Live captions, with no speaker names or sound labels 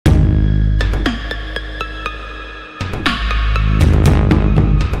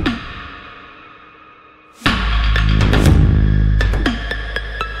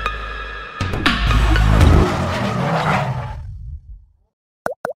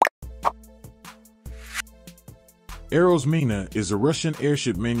Aerosmina is a Russian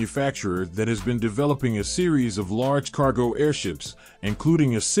airship manufacturer that has been developing a series of large cargo airships,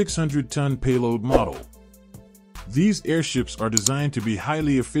 including a 600-ton payload model. These airships are designed to be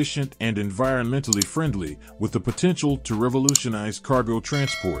highly efficient and environmentally friendly, with the potential to revolutionize cargo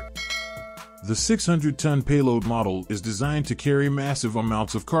transport. The 600-ton payload model is designed to carry massive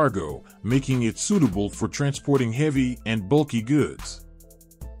amounts of cargo, making it suitable for transporting heavy and bulky goods.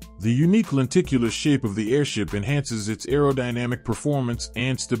 The unique lenticular shape of the airship enhances its aerodynamic performance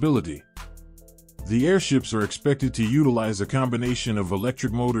and stability. The airships are expected to utilize a combination of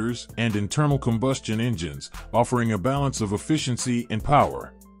electric motors and internal combustion engines, offering a balance of efficiency and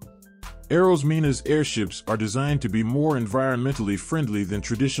power. Aerosmina's airships are designed to be more environmentally friendly than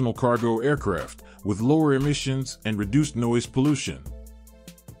traditional cargo aircraft, with lower emissions and reduced noise pollution.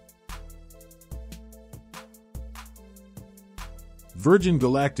 Virgin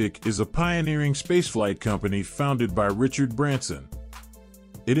Galactic is a pioneering spaceflight company founded by Richard Branson.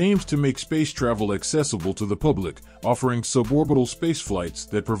 It aims to make space travel accessible to the public, offering suborbital spaceflights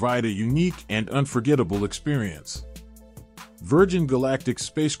that provide a unique and unforgettable experience. Virgin Galactic's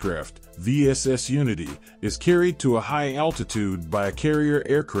spacecraft, VSS Unity, is carried to a high altitude by a carrier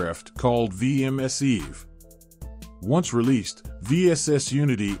aircraft called VMS Eve. Once released, VSS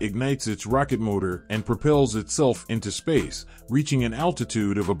Unity ignites its rocket motor and propels itself into space, reaching an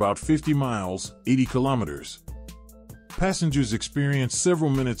altitude of about 50 miles, 80 kilometers. Passengers experience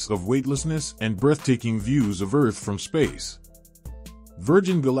several minutes of weightlessness and breathtaking views of Earth from space.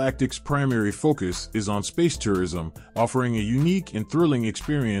 Virgin Galactic's primary focus is on space tourism, offering a unique and thrilling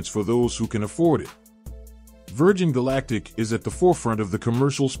experience for those who can afford it. Virgin Galactic is at the forefront of the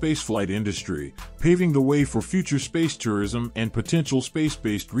commercial spaceflight industry, paving the way for future space tourism and potential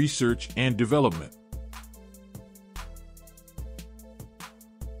space-based research and development.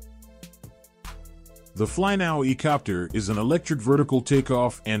 The FlyNow eCopter is an electric vertical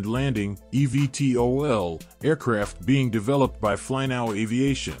takeoff and landing (evtol) aircraft being developed by FlyNow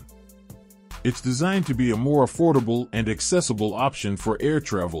Aviation. It's designed to be a more affordable and accessible option for air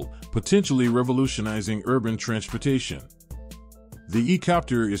travel, potentially revolutionizing urban transportation. The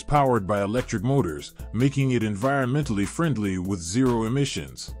eCopter is powered by electric motors, making it environmentally friendly with zero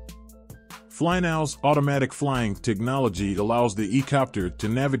emissions. FlyNow's automatic flying technology allows the eCopter to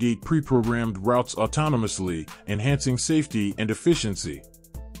navigate pre-programmed routes autonomously, enhancing safety and efficiency.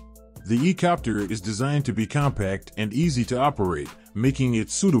 The eCopter is designed to be compact and easy to operate, making it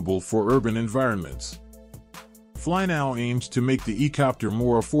suitable for urban environments. FlyNow aims to make the eCopter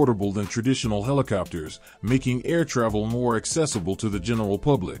more affordable than traditional helicopters, making air travel more accessible to the general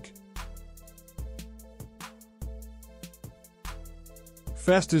public.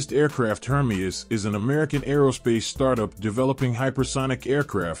 Fastest Aircraft Hermeus is an American aerospace startup developing hypersonic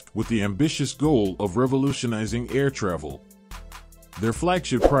aircraft with the ambitious goal of revolutionizing air travel. Their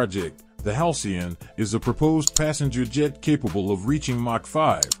flagship project, the Halcyon, is a proposed passenger jet capable of reaching Mach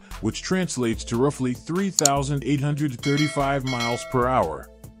 5, which translates to roughly 3,835 miles per hour.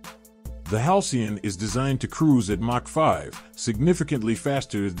 The Halcyon is designed to cruise at Mach 5, significantly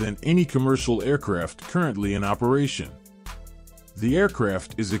faster than any commercial aircraft currently in operation. The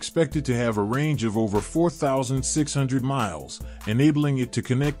aircraft is expected to have a range of over 4,600 miles, enabling it to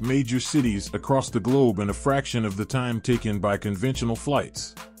connect major cities across the globe in a fraction of the time taken by conventional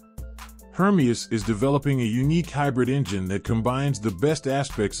flights. Hermeus is developing a unique hybrid engine that combines the best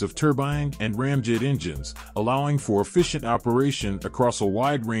aspects of turbine and ramjet engines, allowing for efficient operation across a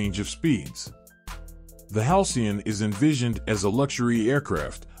wide range of speeds. The Halcyon is envisioned as a luxury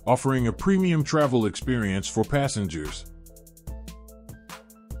aircraft, offering a premium travel experience for passengers.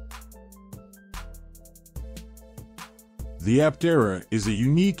 The Aptera is a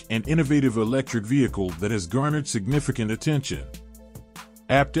unique and innovative electric vehicle that has garnered significant attention.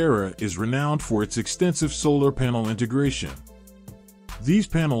 Aptera is renowned for its extensive solar panel integration. These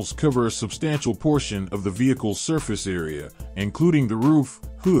panels cover a substantial portion of the vehicle's surface area, including the roof,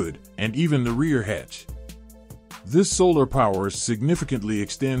 hood, and even the rear hatch. This solar power significantly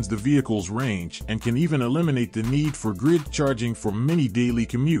extends the vehicle's range and can even eliminate the need for grid charging for many daily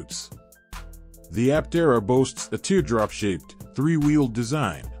commutes. The Aptera boasts a teardrop-shaped, three-wheeled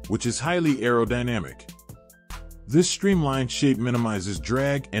design, which is highly aerodynamic. This streamlined shape minimizes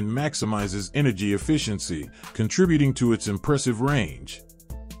drag and maximizes energy efficiency, contributing to its impressive range.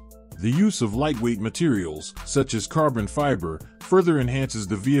 The use of lightweight materials, such as carbon fiber, further enhances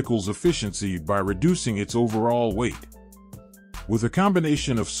the vehicle's efficiency by reducing its overall weight. With a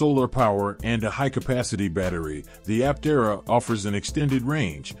combination of solar power and a high-capacity battery, the Aptera offers an extended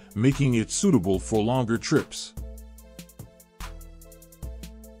range, making it suitable for longer trips.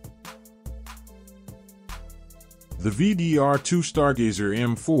 The VDR-2 STARGAZER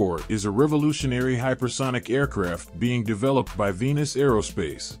M4 is a revolutionary hypersonic aircraft being developed by Venus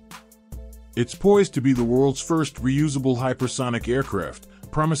Aerospace. It's poised to be the world's first reusable hypersonic aircraft,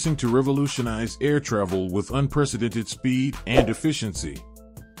 promising to revolutionize air travel with unprecedented speed and efficiency.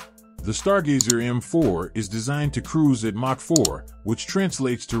 The STARGAZER M4 is designed to cruise at Mach 4, which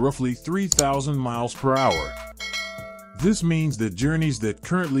translates to roughly 3,000 miles per hour. This means that journeys that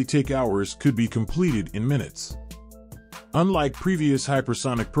currently take hours could be completed in minutes. Unlike previous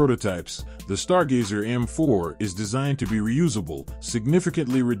hypersonic prototypes, the STARGAZER M4 is designed to be reusable,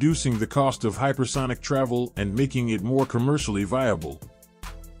 significantly reducing the cost of hypersonic travel and making it more commercially viable.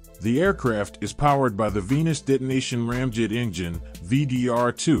 The aircraft is powered by the Venus Detonation Ramjet engine,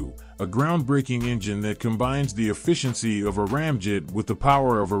 VDR-2, a groundbreaking engine that combines the efficiency of a ramjet with the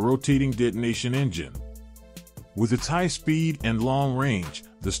power of a rotating detonation engine. With its high speed and long range,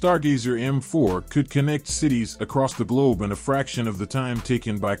 the STARGAZER M4 could connect cities across the globe in a fraction of the time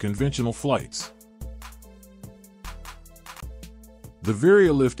taken by conventional flights. The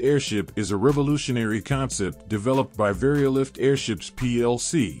Varialift airship is a revolutionary concept developed by Varialift Airships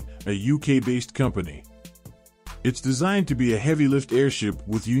plc, a UK-based company. It's designed to be a heavy-lift airship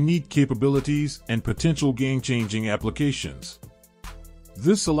with unique capabilities and potential game-changing applications.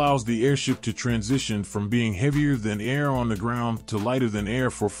 This allows the airship to transition from being heavier than air on the ground to lighter than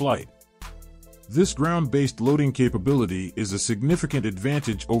air for flight. This ground-based loading capability is a significant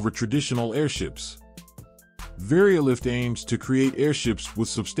advantage over traditional airships. Varialift aims to create airships with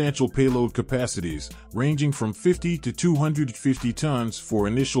substantial payload capacities, ranging from 50 to 250 tons for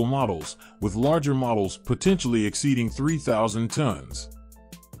initial models, with larger models potentially exceeding 3,000 tons.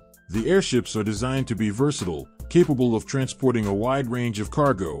 The airships are designed to be versatile, capable of transporting a wide range of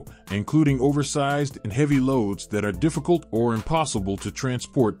cargo, including oversized and heavy loads that are difficult or impossible to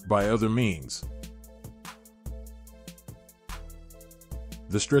transport by other means.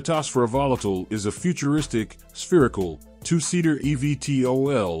 The STRATOSFERA Volatile is a futuristic, spherical, two-seater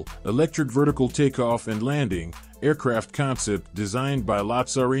evtol, electric vertical takeoff and landing, aircraft concept designed by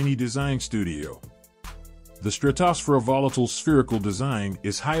Lazzaroni Design Studio. The STRATOSFERA Volatile's spherical design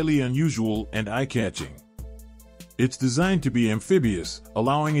is highly unusual and eye-catching. It's designed to be amphibious,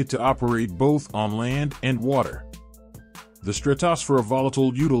 allowing it to operate both on land and water. The STRATOSFERA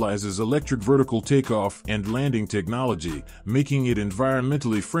Volatile utilizes electric vertical takeoff and landing technology, making it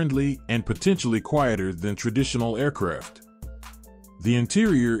environmentally friendly and potentially quieter than traditional aircraft. The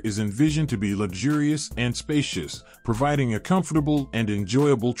interior is envisioned to be luxurious and spacious, providing a comfortable and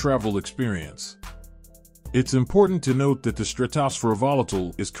enjoyable travel experience. It's important to note that the STRATOSFERA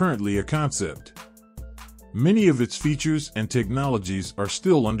Volatile is currently a concept. Many of its features and technologies are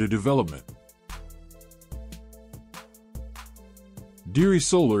still under development. Dey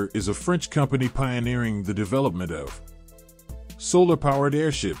Solar is a French company pioneering the development of solar-powered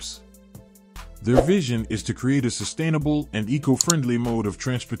airships. Their vision is to create a sustainable and eco-friendly mode of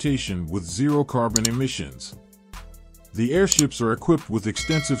transportation with zero carbon emissions. The airships are equipped with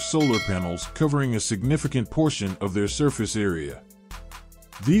extensive solar panels covering a significant portion of their surface area.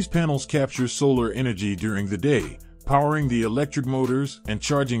 These panels capture solar energy during the day, powering the electric motors and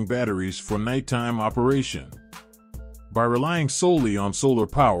charging batteries for nighttime operation. By relying solely on solar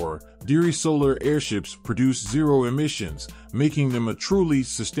power, Dey Solar airships produce zero emissions, making them a truly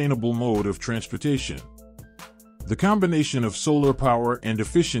sustainable mode of transportation. The combination of solar power and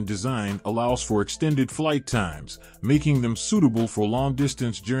efficient design allows for extended flight times, making them suitable for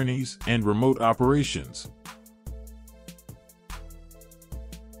long-distance journeys and remote operations.